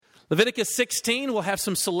Leviticus 16, we'll have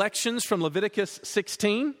some selections from Leviticus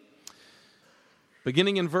 16.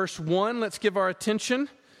 Beginning in verse 1, let's give our attention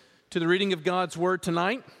to the reading of God's word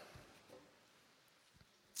tonight.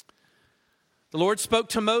 The Lord spoke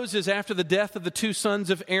to Moses after the death of the two sons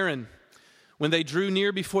of Aaron, when they drew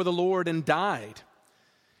near before the Lord and died.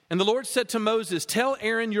 And the Lord said to Moses, "Tell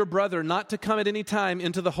Aaron your brother not to come at any time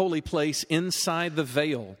into the holy place inside the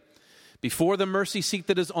veil, before the mercy seat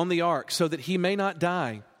that is on the ark, so that he may not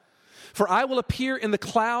die. For I will appear in the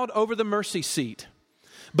cloud over the mercy seat.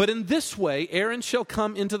 But in this way Aaron shall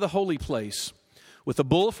come into the holy place, with a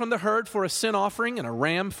bull from the herd for a sin offering and a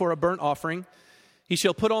ram for a burnt offering. He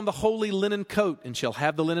shall put on the holy linen coat and shall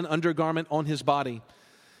have the linen undergarment on his body.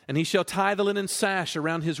 And he shall tie the linen sash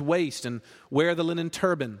around his waist and wear the linen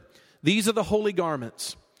turban. These are the holy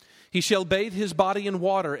garments. He shall bathe his body in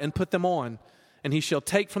water and put them on. And he shall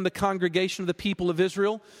take from the congregation of the people of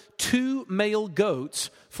Israel 2 male goats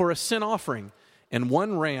for a sin offering and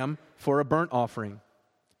 1 ram for a burnt offering."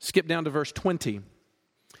 Skip down to verse 20.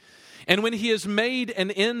 "And when he has made an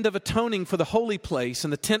end of atoning for the holy place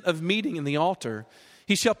and the tent of meeting and the altar,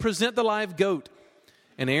 he shall present the live goat.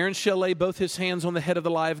 And Aaron shall lay both his hands on the head of the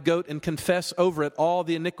live goat and confess over it all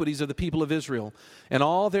the iniquities of the people of Israel and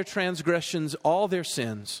all their transgressions, all their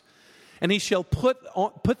sins. And he shall put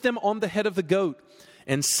them on the head of the goat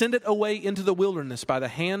and send it away into the wilderness by the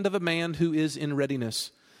hand of a man who is in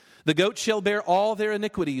readiness. The goat shall bear all their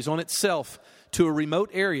iniquities on itself to a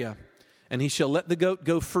remote area, and he shall let the goat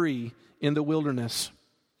go free in the wilderness."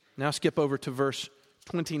 Now skip over to verse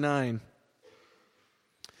 29.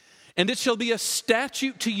 "And it shall be a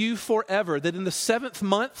statute to you forever that in the 7th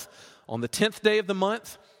month, on the 10th day of the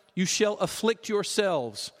month, you shall afflict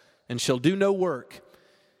yourselves and shall do no work,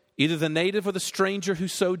 either the native or the stranger who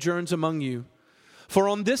sojourns among you. For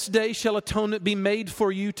on this day shall atonement be made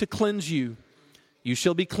for you to cleanse you. You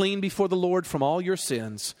shall be clean before the Lord from all your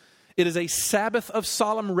sins. It is a Sabbath of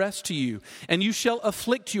solemn rest to you, and you shall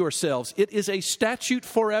afflict yourselves. It is a statute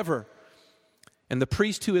forever. And the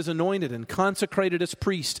priest who is anointed and consecrated as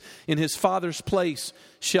priest in his father's place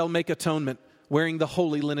shall make atonement, wearing the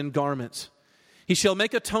holy linen garments. He shall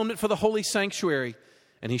make atonement for the holy sanctuary,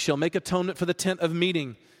 and he shall make atonement for the tent of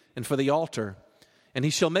meeting and for the altar. And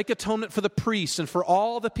he shall make atonement for the priests and for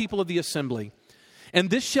all the people of the assembly. And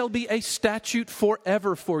this shall be a statute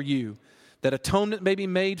forever for you, that atonement may be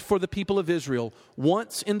made for the people of Israel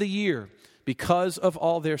once in the year because of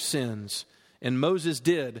all their sins. And Moses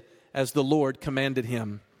did as the Lord commanded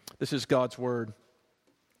him." This is God's word.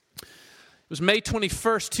 It was May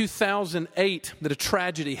 21st, 2008 that a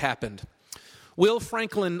tragedy happened. Will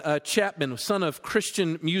Franklin Chapman, son of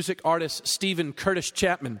Christian music artist Stephen Curtis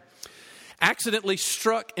Chapman, accidentally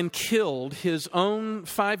struck and killed his own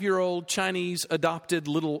 5-year-old Chinese adopted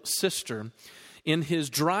little sister in his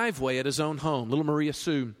driveway at his own home, little Maria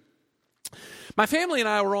Sue. My family and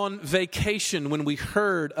I were on vacation when we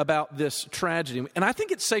heard about this tragedy. And I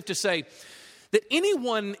think it's safe to say that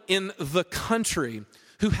anyone in the country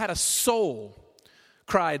who had a soul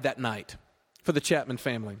cried that night for the Chapman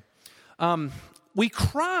family. We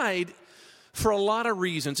cried for a lot of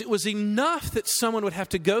reasons. It was enough that someone would have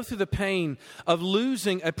to go through the pain of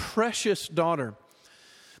losing a precious daughter.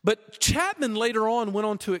 But Chapman later on went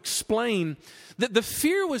on to explain that the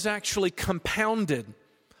fear was actually compounded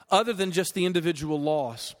other than just the individual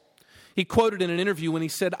loss. He quoted in an interview when he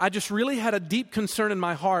said, "I just really had a deep concern in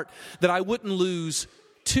my heart that I wouldn't lose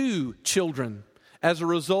 2 children as a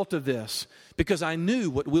result of this, because I knew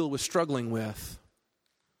what Will was struggling with."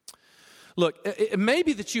 Look, it may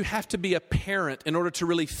be that you have to be a parent in order to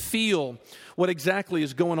really feel what exactly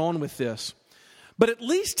is going on with this. But at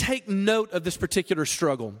least take note of this particular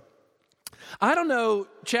struggle. I don't know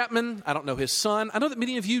Chapman. I don't know his son. I know that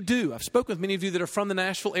many of you do. I've spoken with many of you that are from the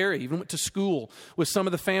Nashville area, even went to school with some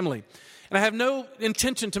of the family. And I have no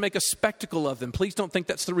intention to make a spectacle of them. Please don't think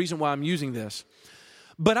that's the reason why I'm using this.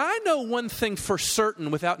 But I know one thing for certain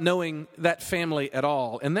without knowing that family at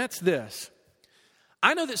all, and that's this.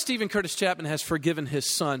 I know that Stephen Curtis Chapman has forgiven his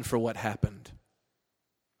son for what happened.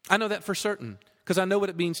 I know that for certain because I know what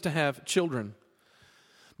it means to have children.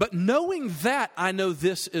 But knowing that, I know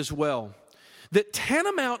this as well. That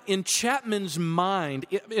tantamount in Chapman's mind,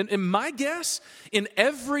 in my guess, in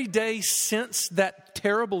every day since that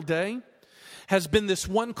terrible day, has been this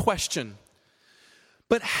one question.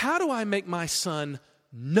 But how do I make my son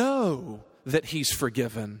know that he's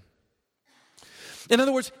forgiven? In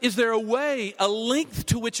other words, is there a way, a length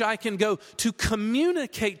to which I can go to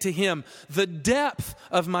communicate to him the depth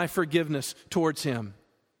of my forgiveness towards him?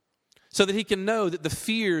 So that he can know that the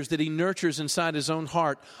fears that he nurtures inside his own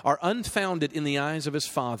heart are unfounded in the eyes of his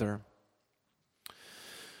Father.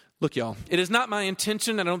 Look, y'all, it is not my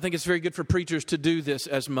intention, and I don't think it's very good for preachers to do this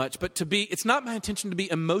as much, but it's not my intention to be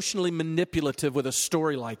emotionally manipulative with a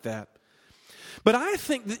story like that. But I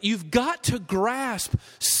think that you've got to grasp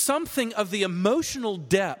something of the emotional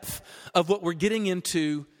depth of what we're getting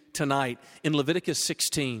into tonight in Leviticus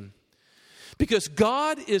 16. Because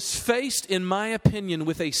God is faced, in my opinion,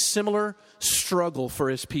 with a similar struggle for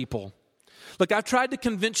his people. Look, I've tried to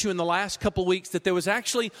convince you in the last couple weeks that there was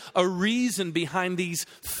actually a reason behind these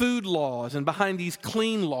food laws and behind these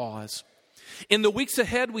clean laws. In the weeks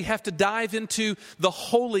ahead, we have to dive into the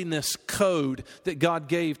holiness code that God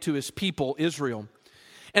gave to his people, Israel.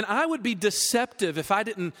 And I would be deceptive if I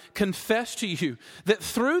didn't confess to you that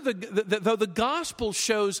though the gospel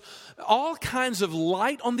shows all kinds of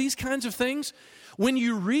light on these kinds of things, when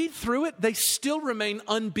you read through it, they still remain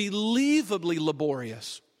unbelievably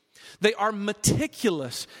laborious. They are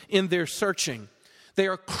meticulous in their searching. They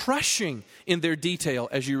are crushing in their detail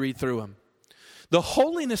as you read through them. The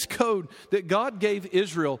holiness code that God gave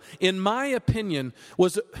Israel, in my opinion,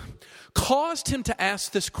 caused him to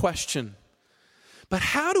ask this question. But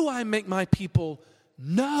how do I make my people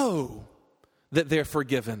know that they're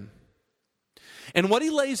forgiven? And what he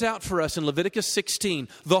lays out for us in Leviticus 16,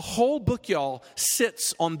 the whole book, y'all,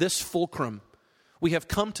 sits on this fulcrum. We have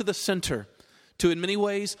come to the center, to, in many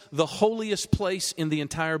ways, the holiest place in the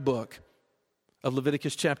entire book of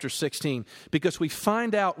Leviticus chapter 16, because we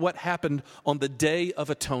find out what happened on the Day of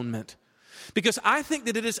Atonement. Because I think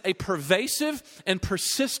that it is a pervasive and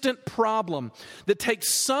persistent problem that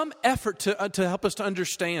takes some effort to help us to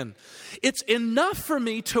understand. It's enough for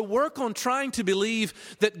me to work on trying to believe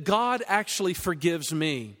that God actually forgives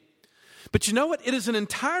me. But you know what? It is an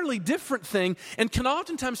entirely different thing and can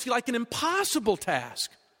oftentimes feel like an impossible task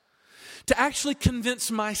to actually convince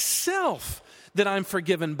myself that I'm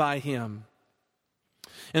forgiven by him.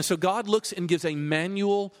 And so God looks and gives a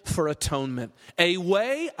manual for atonement. A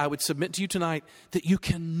way, I would submit to you tonight, that you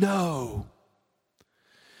can know.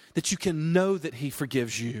 That you can know that he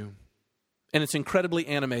forgives you. And it's incredibly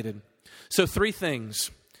animated. So 3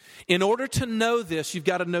 things. In order to know this, you've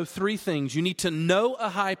got to know 3 things. You need to know a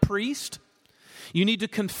high priest. You need to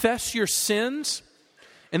confess your sins.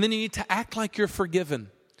 And then you need to act like you're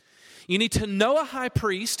forgiven. You need to know a high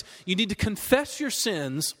priest. You need to confess your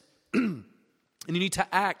sins. And you need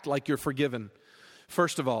to act like you're forgiven.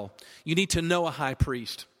 First of all, you need to know a high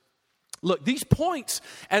priest. Look, these points,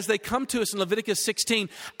 as they come to us in Leviticus 16,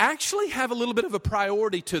 actually have a little bit of a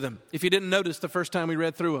priority to them, if you didn't notice the first time we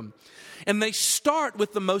read through them. And they start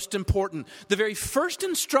with the most important. The very first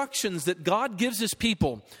instructions that God gives his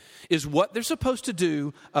people is what they're supposed to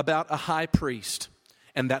do about a high priest.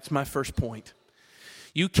 And that's my first point.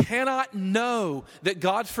 You cannot know that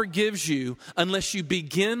God forgives you unless you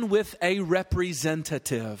begin with a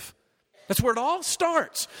representative. That's where it all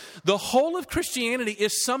starts. The whole of Christianity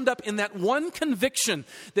is summed up in that one conviction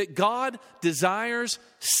that God desires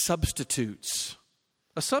substitutes.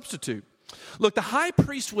 A substitute. Look, the high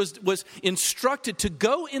priest was instructed to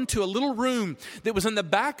go into a little room that was in the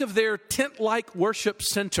back of their tent-like worship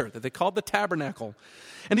center that they called the tabernacle.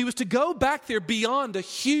 And he was to go back there beyond a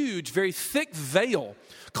huge, very thick veil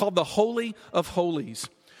called the Holy of Holies.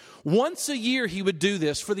 Once a year he would do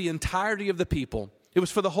this for the entirety of the people. It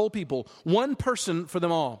was for the whole people, one person for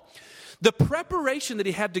them all. The preparation that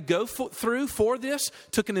he had to go through for this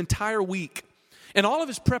took an entire week. And all of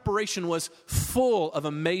his preparation was full of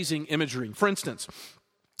amazing imagery. For instance,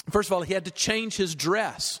 first of all, he had to change his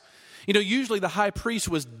dress. You know, usually the high priest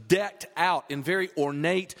was decked out in very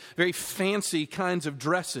ornate, very fancy kinds of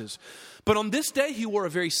dresses. But on this day, he wore a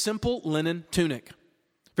very simple linen tunic,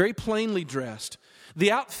 very plainly dressed.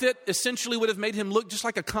 The outfit essentially would have made him look just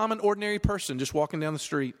like a common, ordinary person just walking down the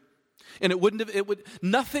street. And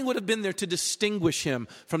nothing would have been there to distinguish him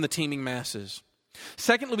from the teeming masses.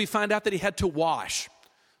 Secondly, we find out that he had to wash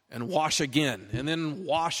and wash again and then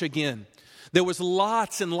wash again. There was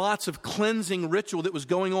lots and lots of cleansing ritual that was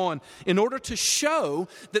going on in order to show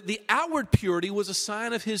that the outward purity was a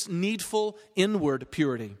sign of his needful inward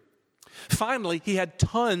purity. Finally, he had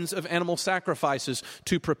tons of animal sacrifices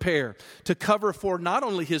to prepare to cover for not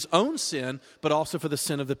only his own sin, but also for the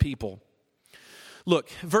sin of the people.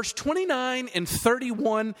 Look, verse 29 and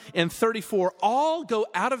 31 and 34 all go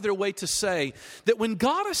out of their way to say that when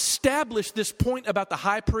God established this point about the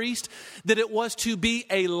high priest, that it was to be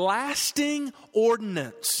a lasting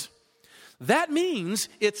ordinance. That means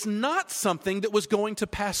it's not something that was going to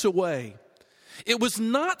pass away. It was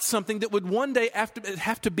not something that would one day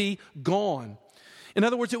have to be gone. In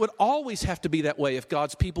other words, it would always have to be that way if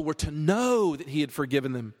God's people were to know that he had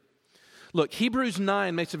forgiven them. Look, Hebrews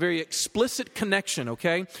 9 makes a very explicit connection,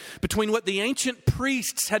 okay, between what the ancient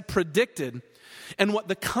priests had predicted and what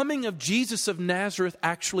the coming of Jesus of Nazareth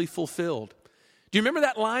actually fulfilled. Do you remember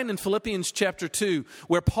that line in Philippians chapter 2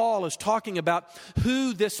 where Paul is talking about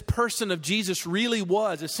who this person of Jesus really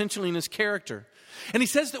was, essentially in his character? And he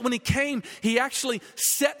says that when he came, he actually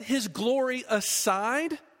set his glory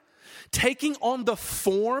aside, taking on the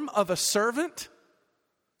form of a servant.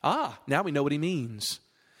 Now we know what he means.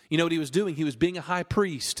 You know what he was doing? He was being a high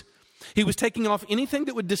priest. He was taking off anything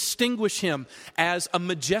that would distinguish him as a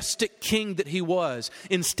majestic king that he was.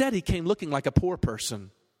 Instead, he came looking like a poor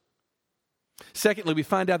person. Secondly, we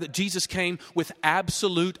find out that Jesus came with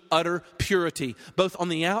absolute, utter purity, both on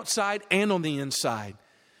the outside and on the inside.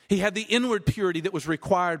 He had the inward purity that was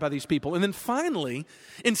required by these people. And then finally,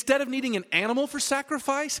 instead of needing an animal for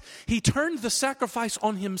sacrifice, he turned the sacrifice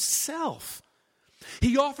on himself.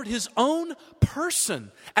 He offered his own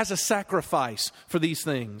person as a sacrifice for these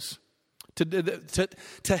things,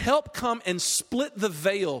 to help come and split the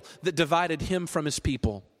veil that divided him from his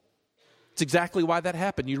people. It's exactly why that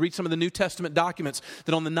happened. You read some of the New Testament documents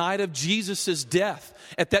that on the night of Jesus' death,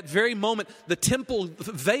 at that very moment, the temple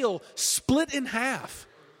veil split in half,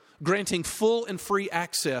 granting full and free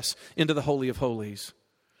access into the Holy of Holies.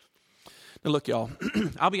 Now look, y'all,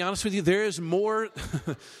 I'll be honest with you, there is more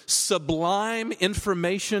sublime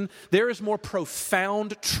information, there is more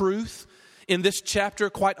profound truth in this chapter,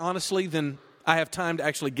 quite honestly, than I have time to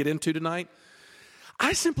actually get into tonight.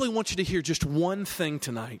 I simply want you to hear just one thing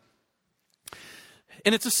tonight.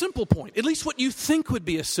 And it's a simple point, at least what you think would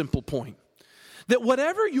be a simple point. That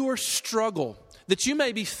whatever your struggle that you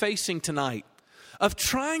may be facing tonight of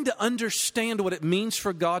trying to understand what it means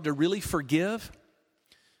for God to really forgive,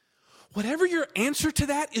 whatever your answer to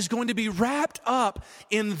that is going to be wrapped up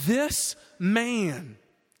in this man.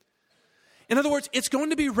 In other words, it's going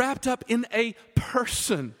to be wrapped up in a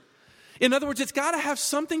person. In other words, it's got to have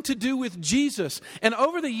something to do with Jesus. And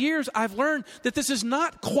over the years, I've learned that this is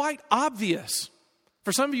not quite obvious.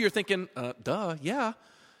 For some of you are thinking, yeah.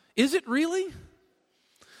 Is it really?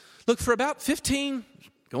 Look, for about 15,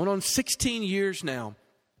 going on 16 years now,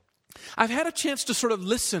 I've had a chance to sort of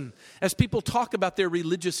listen as people talk about their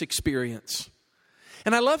religious experience.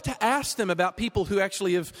 And I love to ask them about people who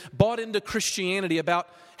actually have bought into Christianity, about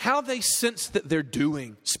how they sense that they're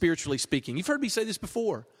doing, spiritually speaking. You've heard me say this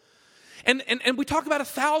before. And we talk about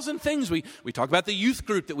 1,000 things. We talk about the youth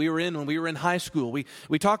group that we were in when we were in high school.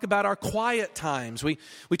 We talk about our quiet times. We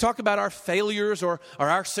talk about our failures or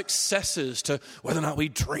our successes, to whether or not we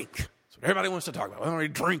drink. That's what everybody wants to talk about, whether or not we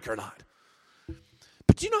drink or not.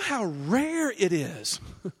 But do you know how rare it is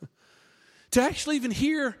to actually even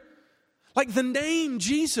hear like the name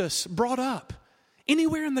Jesus brought up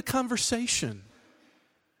anywhere in the conversation?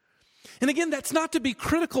 And again, that's not to be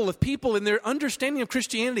critical of people and their understanding of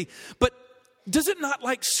Christianity, but does it not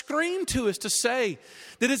like scream to us to say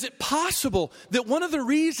that is it possible that one of the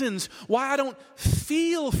reasons why I don't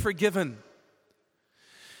feel forgiven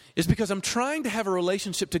is because I'm trying to have a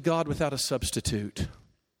relationship to God without a substitute?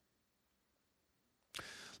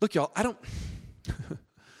 Look, y'all, I don't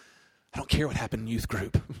care what happened in youth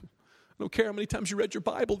group. I don't care how many times you read your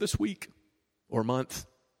Bible this week or month,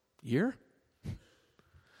 year.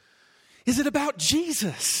 Is it about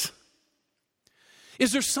Jesus?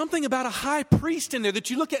 Is there something about a high priest in there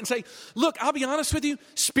that you look at and say, look, I'll be honest with you,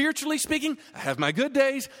 spiritually speaking, I have my good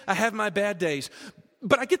days, I have my bad days.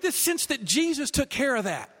 But I get this sense that Jesus took care of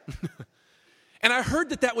that. And I heard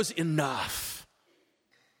that was enough.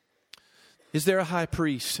 Is there a high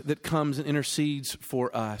priest that comes and intercedes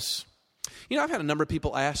for us? You know, I've had a number of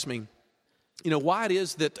people ask me, why it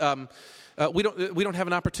is that we don't have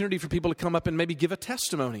an opportunity for people to come up and maybe give a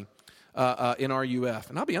testimony in RUF.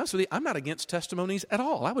 And I'll be honest with you, I'm not against testimonies at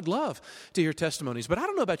all. I would love to hear testimonies. But I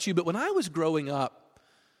don't know about you, but when I was growing up,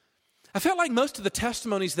 I felt like most of the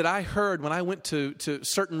testimonies that I heard when I went to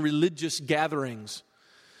certain religious gatherings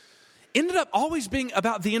ended up always being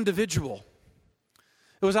about the individual.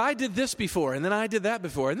 It was, I did this before, and then I did that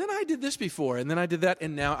before, and then I did this before, and then I did that,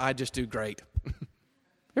 and now I just do great.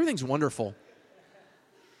 Everything's wonderful.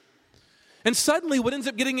 And suddenly what ends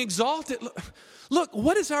up getting exalted, look,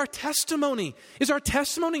 what is our testimony? Is our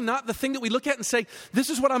testimony not the thing that we look at and say, this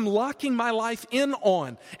is what I'm locking my life in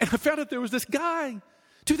on? And I found out there was this guy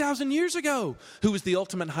 2,000 years ago who was the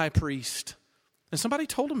ultimate high priest. And somebody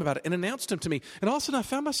told him about it and announced him to me. And all of a sudden I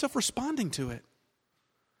found myself responding to it.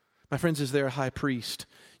 My friends, is there a high priest?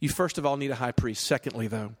 You first of all need a high priest. Secondly,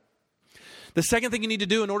 though, the second thing you need to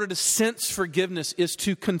do in order to sense forgiveness is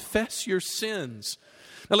to confess your sins.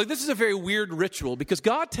 Now, look, this is a very weird ritual because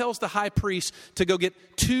God tells the high priest to go get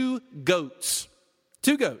 2 goats.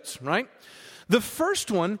 2 goats, right? The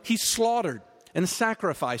first one he slaughtered and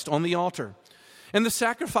sacrificed on the altar. And the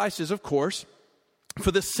sacrifice is, of course,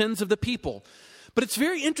 for the sins of the people. But it's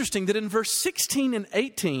very interesting that in verse 16 and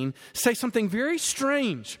 18 say something very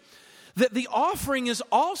strange. That the offering is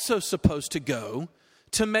also supposed to go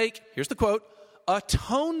to make, here's the quote,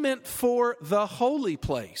 atonement for the holy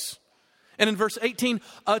place. And in verse 18,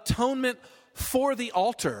 atonement for the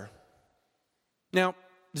altar. Now,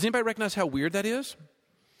 does anybody recognize how weird that is?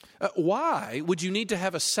 Why would you need to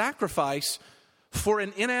have a sacrifice for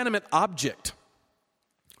an inanimate object?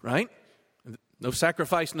 Right? No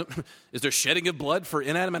sacrifice. No, is there shedding of blood for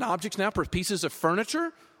inanimate objects now, for pieces of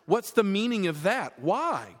furniture? What's the meaning of that?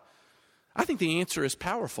 Why? I think the answer is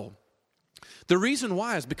powerful. The reason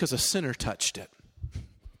why is because a sinner touched it.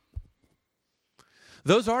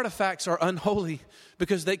 Those artifacts are unholy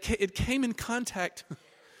because it came in contact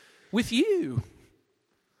with you.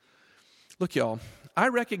 Look, y'all, I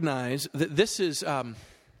recognize that this is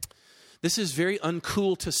very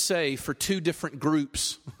uncool to say for 2 different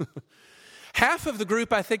groups. Half of the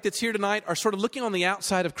group I think that's here tonight are sort of looking on the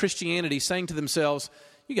outside of Christianity saying to themselves,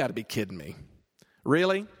 you got to be kidding me.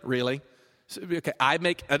 Really? Really? Okay, I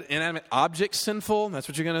make an inanimate object sinful? That's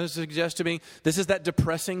what you're going to suggest to me? This is that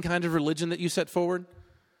depressing kind of religion that you set forward?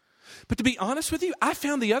 But to be honest with you, I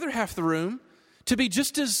found the other half of the room to be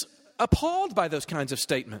just as appalled by those kinds of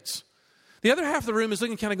statements. The other half of the room is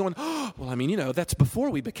looking kind of going, oh, well, I mean, that's before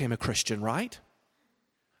we became a Christian, right?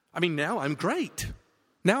 I mean, now I'm great.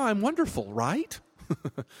 Now I'm wonderful, right?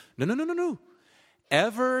 No.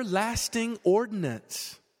 Everlasting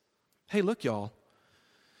ordinance. Hey, look, y'all.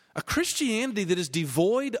 A Christianity that is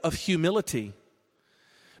devoid of humility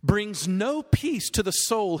brings no peace to the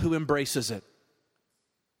soul who embraces it.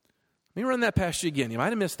 Let me run that past you again. You might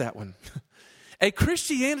have missed that one. A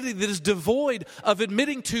Christianity that is devoid of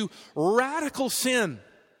admitting to radical sin,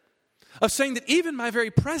 of saying that even my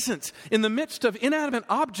very presence in the midst of inanimate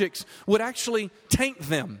objects would actually taint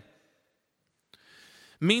them,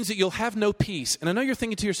 means that you'll have no peace. And I know you're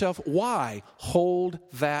thinking to yourself, why? Hold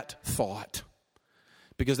that thought.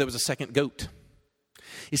 Because there was a second goat.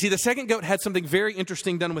 You see, the second goat had something very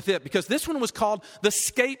interesting done with it, because this one was called the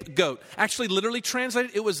scapegoat. Actually, literally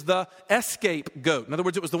translated, it was the escape goat. In other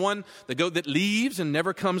words, it was the goat that leaves and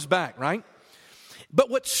never comes back, right?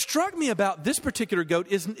 But what struck me about this particular goat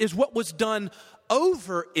is what was done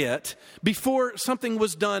over it before something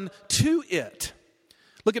was done to it.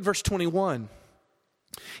 Look at verse 21.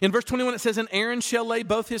 In verse 21 it says, and Aaron shall lay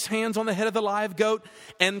both his hands on the head of the live goat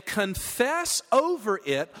and confess over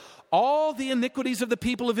it all the iniquities of the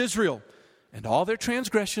people of Israel and all their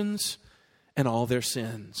transgressions and all their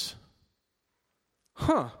sins.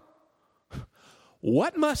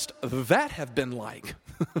 What must that have been like?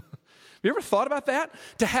 Have you ever thought about that?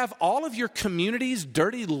 To have all of your community's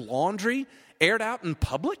dirty laundry aired out in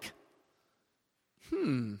public?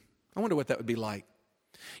 I wonder what that would be like.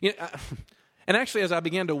 And actually, as I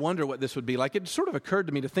began to wonder what this would be like, it sort of occurred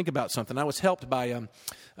to me to think about something. I was helped by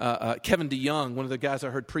Kevin DeYoung, one of the guys I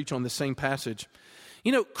heard preach on this same passage.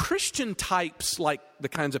 Christian types, like the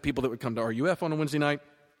kinds of people that would come to RUF on a Wednesday night,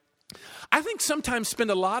 I think sometimes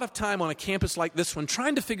spend a lot of time on a campus like this one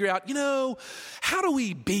trying to figure out, how do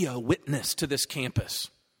we be a witness to this campus?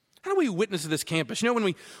 How do we witness to this campus? When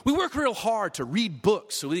we work real hard to read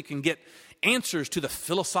books so we can get answers to the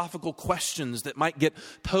philosophical questions that might get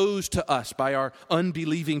posed to us by our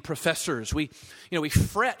unbelieving professors. We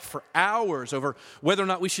fret for hours over whether or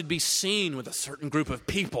not we should be seen with a certain group of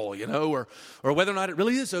people, or whether or not it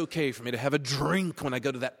really is okay for me to have a drink when I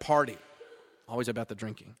go to that party. Always about the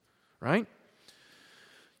drinking, right?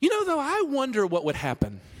 Though, I wonder what would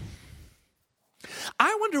happen.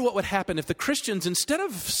 I wonder what would happen if the Christians, instead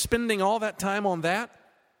of spending all that time on that,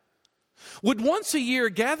 would once a year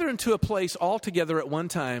gather into a place all together at one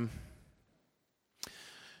time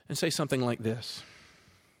and say something like this.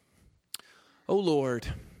 Oh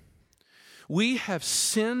Lord, we have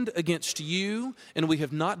sinned against you and we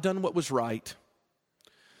have not done what was right.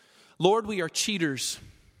 Lord, we are cheaters.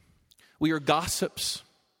 We are gossips.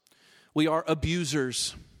 We are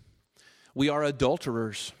abusers. We are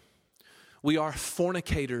adulterers. We are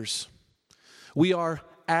fornicators. We are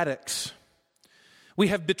addicts. We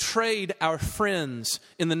have betrayed our friends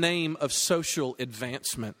in the name of social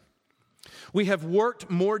advancement. We have worked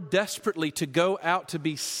more desperately to go out to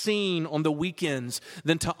be seen on the weekends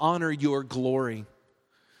than to honor your glory.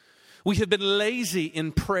 We have been lazy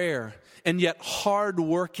in prayer and yet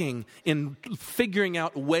hardworking in figuring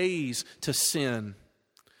out ways to sin.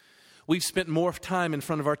 We've spent more time in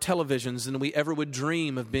front of our televisions than we ever would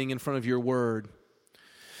dream of being in front of your word.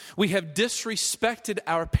 We have disrespected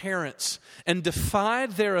our parents and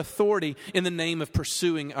defied their authority in the name of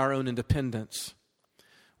pursuing our own independence.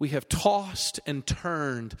 We have tossed and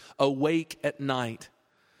turned awake at night,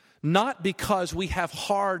 not because we have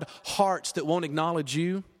hard hearts that won't acknowledge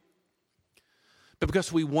you, but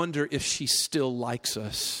because we wonder if she still likes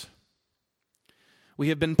us. We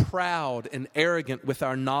have been proud and arrogant with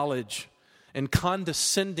our knowledge and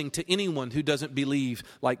condescending to anyone who doesn't believe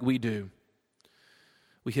like we do.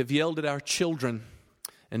 We have yelled at our children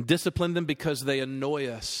and disciplined them because they annoy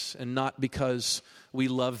us and not because we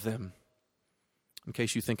love them. In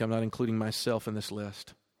case you think I'm not including myself in this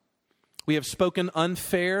list. We have spoken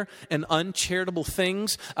unfair and uncharitable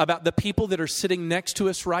things about the people that are sitting next to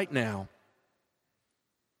us right now.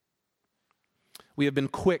 We have been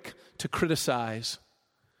quick to criticize.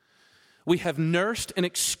 We have nursed and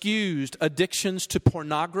excused addictions to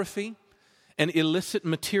pornography and illicit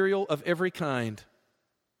material of every kind.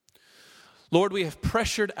 Lord, we have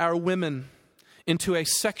pressured our women into a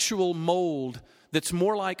sexual mold that's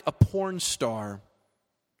more like a porn star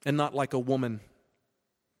and not like a woman.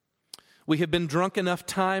 We have been drunk enough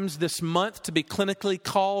times this month to be clinically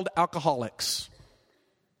called alcoholics.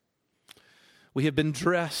 We have been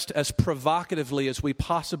dressed as provocatively as we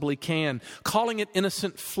possibly can, calling it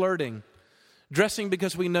innocent flirting, dressing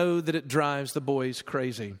because we know that it drives the boys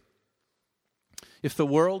crazy. If the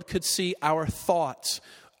world could see our thoughts,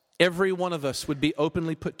 every one of us would be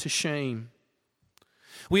openly put to shame.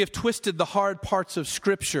 We have twisted the hard parts of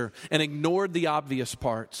Scripture and ignored the obvious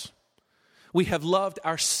parts. We have loved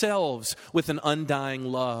ourselves with an undying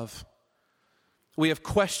love. We have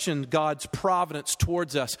questioned God's providence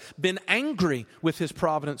towards us, been angry with His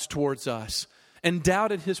providence towards us, and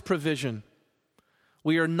doubted His provision.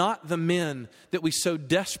 We are not the men that we so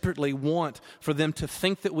desperately want for them to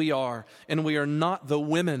think that we are, and we are not the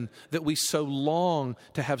women that we so long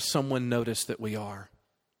to have someone notice that we are.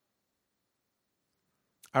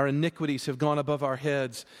 Our iniquities have gone above our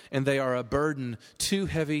heads, and they are a burden too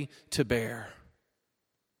heavy to bear.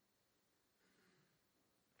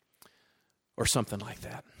 Or something like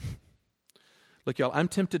that. Look, y'all, I'm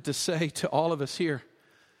tempted to say to all of us here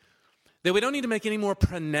that we don't need to make any more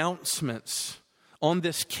pronouncements on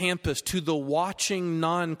this campus to the watching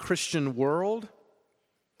non-Christian world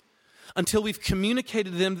until we've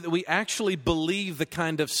communicated to them that we actually believe the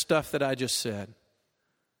kind of stuff that I just said.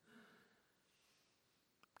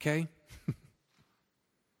 Okay?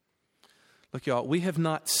 Look, y'all, we have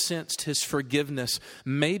not sensed His forgiveness,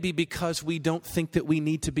 maybe because we don't think that we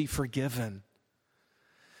need to be forgiven.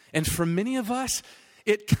 And for many of us,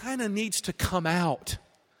 it kind of needs to come out.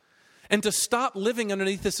 And to stop living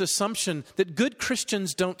underneath this assumption that good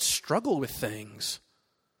Christians don't struggle with things.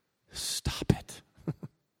 Stop it.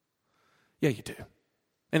 Yeah, you do.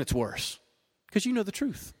 And it's worse, because you know the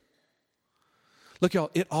truth. Look,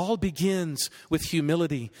 y'all, it all begins with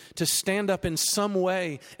humility, to stand up in some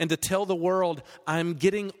way and to tell the world, I'm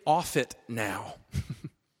getting off it now.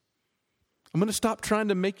 I'm going to stop trying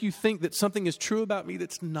to make you think that something is true about me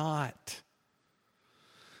that's not.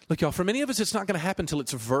 Look, y'all, for many of us, it's not going to happen until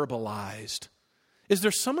it's verbalized. Is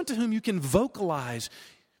there someone to whom you can vocalize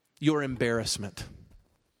your embarrassment?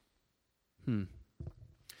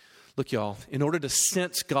 Look, y'all, in order to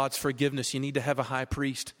sense God's forgiveness, you need to have a high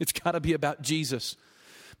priest. It's got to be about Jesus.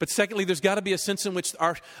 But secondly, there's got to be a sense in which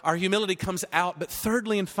our humility comes out. But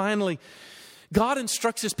thirdly and finally, God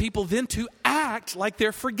instructs His people then to act like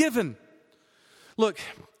they're forgiven. Look,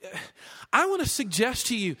 I want to suggest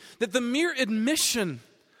to you that the mere admission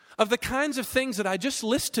of the kinds of things that I just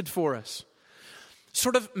listed for us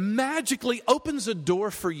sort of magically opens a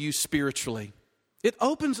door for you spiritually. It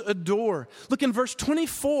opens a door. Look, in verse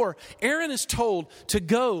 24, Aaron is told to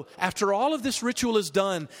go after all of this ritual is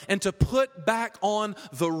done and to put back on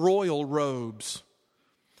the royal robes.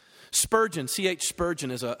 Spurgeon, C.H.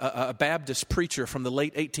 Spurgeon, is a Baptist preacher from the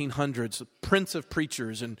late 1800s, prince of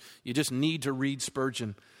preachers, and you just need to read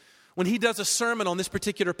Spurgeon. When he does a sermon on this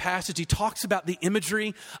particular passage, he talks about the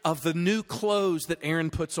imagery of the new clothes that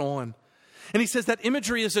Aaron puts on. And he says that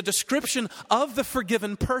imagery is a description of the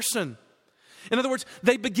forgiven person. In other words,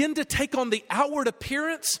 they begin to take on the outward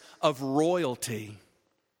appearance of royalty.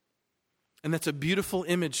 And that's a beautiful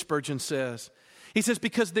image, Spurgeon says. He says,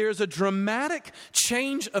 because there's a dramatic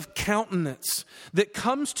change of countenance that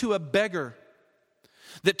comes to a beggar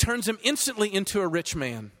that turns him instantly into a rich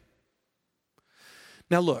man.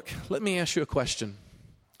 Now look, let me ask you a question.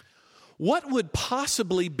 What would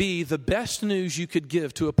possibly be the best news you could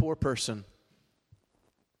give to a poor person?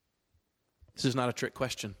 This is not a trick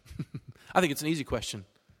question. I think it's an easy question.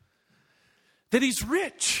 That he's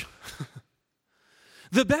rich.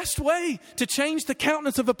 The best way to change the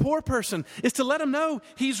countenance of a poor person is to let him know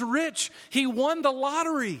he's rich. He won the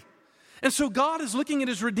lottery. And so God is looking at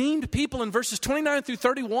his redeemed people in verses 29 through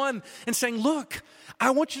 31 and saying, look,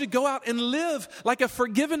 I want you to go out and live like a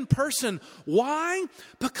forgiven person. Why?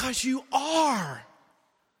 Because you are.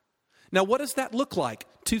 Now, what does that look like?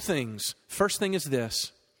 Two things. First thing is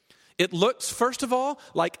this. It looks, first of all,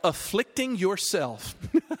 like afflicting yourself.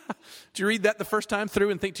 Did you read that the first time through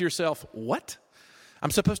and think to yourself, what?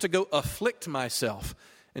 I'm supposed to go afflict myself.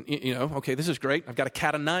 And, okay, this is great. I've got a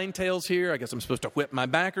cat of nine tails here. I guess I'm supposed to whip my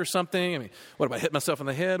back or something. I mean, what, if I hit myself in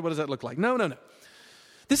the head? What does that look like? No.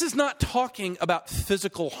 This is not talking about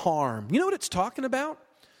physical harm. You know what it's talking about?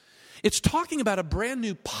 It's talking about a brand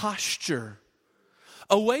new posture,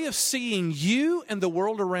 a way of seeing you and the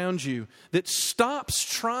world around you that stops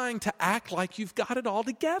trying to act like you've got it all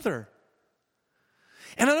together.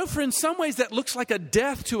 And I know in some ways that looks like a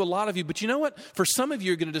death to a lot of you, but you know what? For some of you,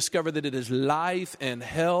 you're going to discover that it is life and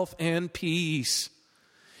health and peace.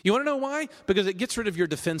 You want to know why? Because it gets rid of your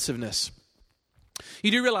defensiveness.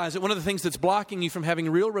 You do realize that one of the things that's blocking you from having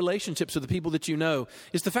real relationships with the people that you know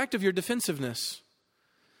is the fact of your defensiveness.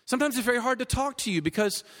 Sometimes it's very hard to talk to you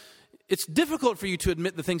because it's difficult for you to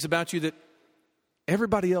admit the things about you that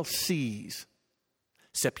everybody else sees,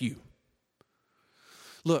 except you.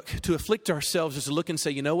 Look, to afflict ourselves is to look and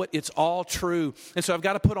say, you know what? It's all true. And so I've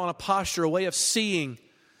got to put on a posture, a way of seeing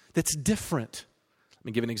that's different. Let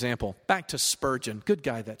me give an example. Back to Spurgeon. Good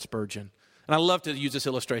guy, that Spurgeon. And I love to use this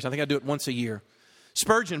illustration. I think I do it once a year.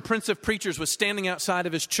 Spurgeon, Prince of Preachers, was standing outside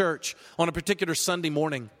of his church on a particular Sunday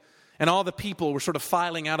morning. And all the people were sort of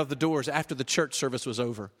filing out of the doors after the church service was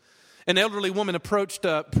over. An elderly woman approached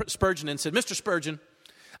Spurgeon and said, Mr. Spurgeon,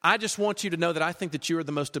 I just want you to know that I think that you are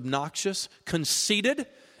the most obnoxious, conceited,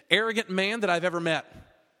 arrogant man that I've ever met.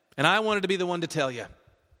 And I wanted to be the one to tell you.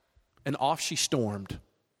 And off she stormed.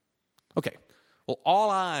 Okay, well, all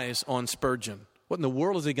eyes on Spurgeon. What in the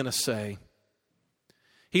world is he going to say?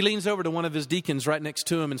 He leans over to one of his deacons right next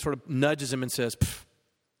to him and sort of nudges him and says,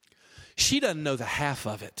 she doesn't know the half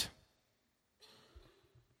of it.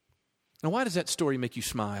 Now, why does that story make you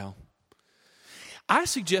smile? I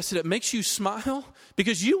suggested it makes you smile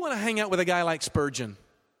because you want to hang out with a guy like Spurgeon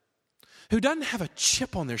who doesn't have a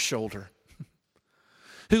chip on their shoulder,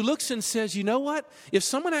 who looks and says, you know what? If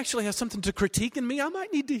someone actually has something to critique in me, I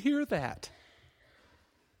might need to hear that.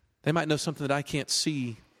 They might know something that I can't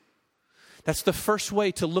see. That's the first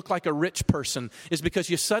way to look like a rich person, is because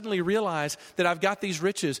you suddenly realize that I've got these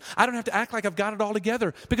riches. I don't have to act like I've got it all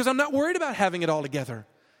together because I'm not worried about having it all together.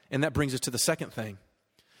 And that brings us to the second thing.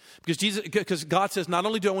 Because God says, not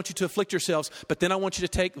only do I want you to afflict yourselves, but then I want you to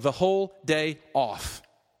take the whole day off.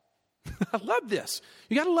 I love this.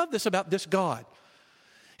 You got to love this about this God.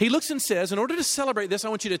 He looks and says, in order to celebrate this, I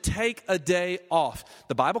want you to take a day off.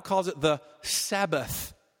 The Bible calls it the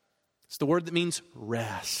Sabbath. It's the word that means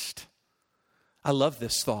rest. I love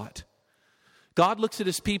this thought. God looks at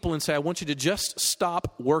his people and says, I want you to just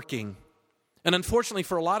stop working. And unfortunately,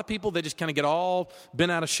 for a lot of people, they just kind of get all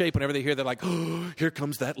bent out of shape whenever they hear that, like, oh, here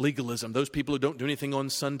comes that legalism. Those people who don't do anything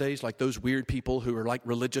on Sundays, like those weird people who are like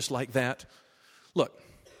religious like that. Look,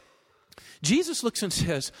 Jesus looks and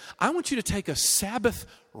says, I want you to take a Sabbath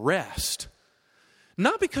rest.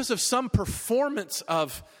 Not because of some performance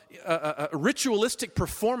of a ritualistic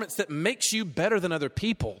performance that makes you better than other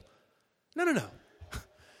people. No.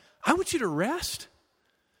 I want you to rest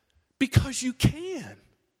because you can.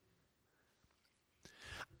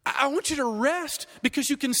 I want you to rest because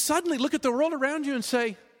you can suddenly look at the world around you and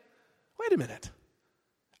say, wait a minute,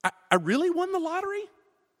 I really won the lottery?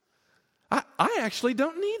 I actually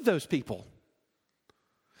don't need those people.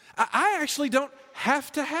 I actually don't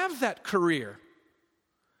have to have that career.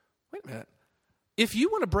 Wait a minute. If you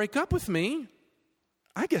want to break up with me,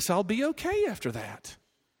 I guess I'll be okay after that.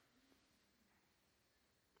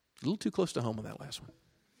 A little too close to home on that last one.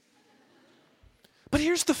 But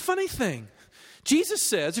here's the funny thing. Jesus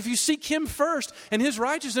says, if you seek him first and his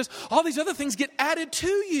righteousness, all these other things get added to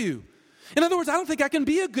you. In other words, I don't think I can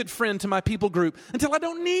be a good friend to my people group until I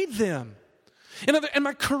don't need them. And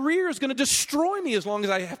my career is going to destroy me as long as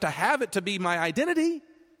I have to have it to be my identity.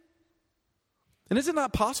 And is it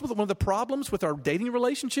not possible that one of the problems with our dating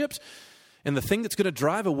relationships and the thing that's going to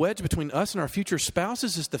drive a wedge between us and our future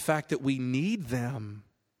spouses is the fact that we need them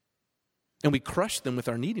and we crush them with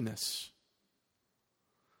our neediness?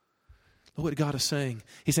 Look what God is saying.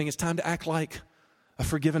 He's saying it's time to act like a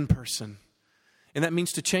forgiven person. And that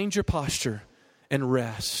means to change your posture and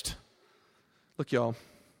rest. Look, y'all.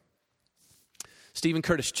 Stephen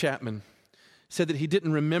Curtis Chapman said that he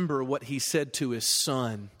didn't remember what he said to his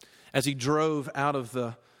son as he drove out of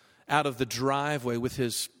the out of the driveway with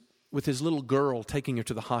his little girl, taking her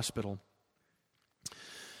to the hospital.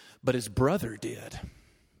 But his brother did.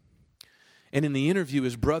 And in the interview,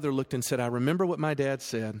 his brother looked and said, I remember what my dad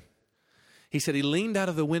said. He said he leaned out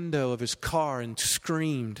of the window of his car and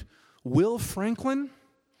screamed, Will Franklin,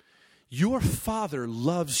 your father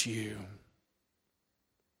loves you.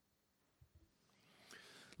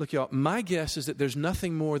 Look, y'all, my guess is that there's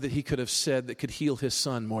nothing more that he could have said that could heal his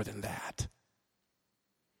son more than that.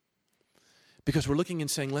 Because we're looking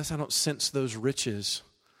and saying, Les, I don't sense those riches.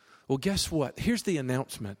 Well, guess what? Here's the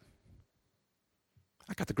announcement.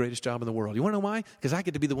 I got the greatest job in the world. You want to know why? Because I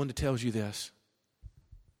get to be the one that tells you this.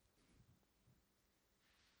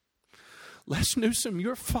 Les Newsom,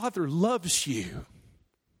 your father loves you.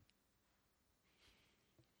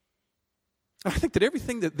 I think that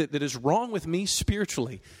everything that is wrong with me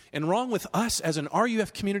spiritually and wrong with us as an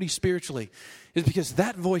RUF community spiritually is because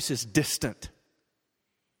that voice is distant.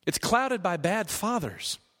 It's clouded by bad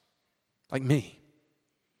fathers like me.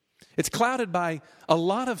 It's clouded by a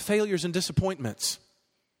lot of failures and disappointments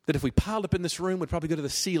that if we piled up in this room would probably go to the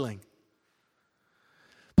ceiling.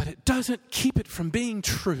 But it doesn't keep it from being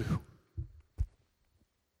true.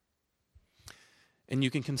 And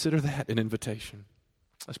you can consider that an invitation.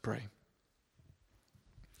 Let's pray.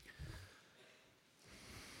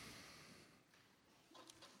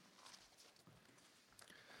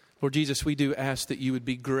 Lord Jesus, we do ask that you would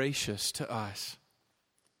be gracious to us.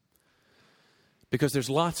 Because there's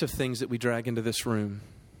lots of things that we drag into this room.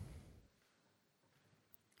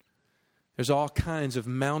 There's all kinds of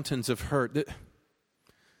mountains of hurt.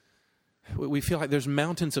 We feel like there's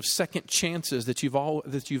mountains of second chances that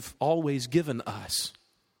you've always given us.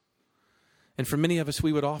 And for many of us,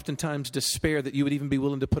 we would oftentimes despair that you would even be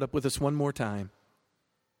willing to put up with us one more time.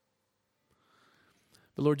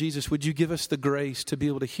 But Lord Jesus, would you give us the grace to be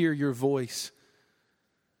able to hear your voice,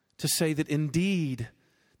 to say that indeed,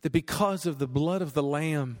 that because of the blood of the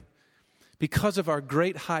Lamb, because of our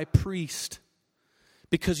great high priest,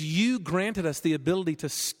 because you granted us the ability to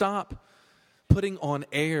stop putting on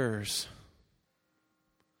airs,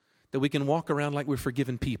 that we can walk around like we're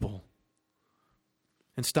forgiven people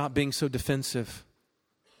and stop being so defensive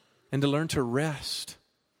and to learn to rest,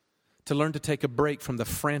 to learn to take a break from the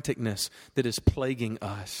franticness that is plaguing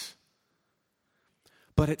us.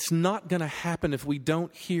 But it's not going to happen if we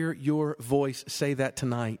don't hear your voice say that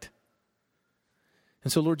tonight.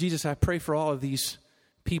 And so, Lord Jesus, I pray for all of these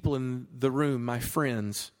people in the room, my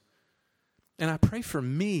friends, and I pray for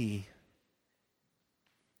me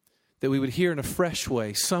that we would hear in a fresh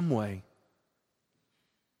way, some way,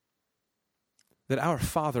 that our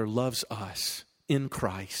Father loves us in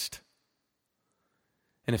Christ.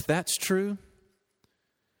 And if that's true,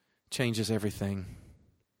 changes everything.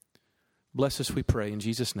 Bless us, we pray, in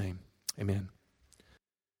Jesus' name. Amen.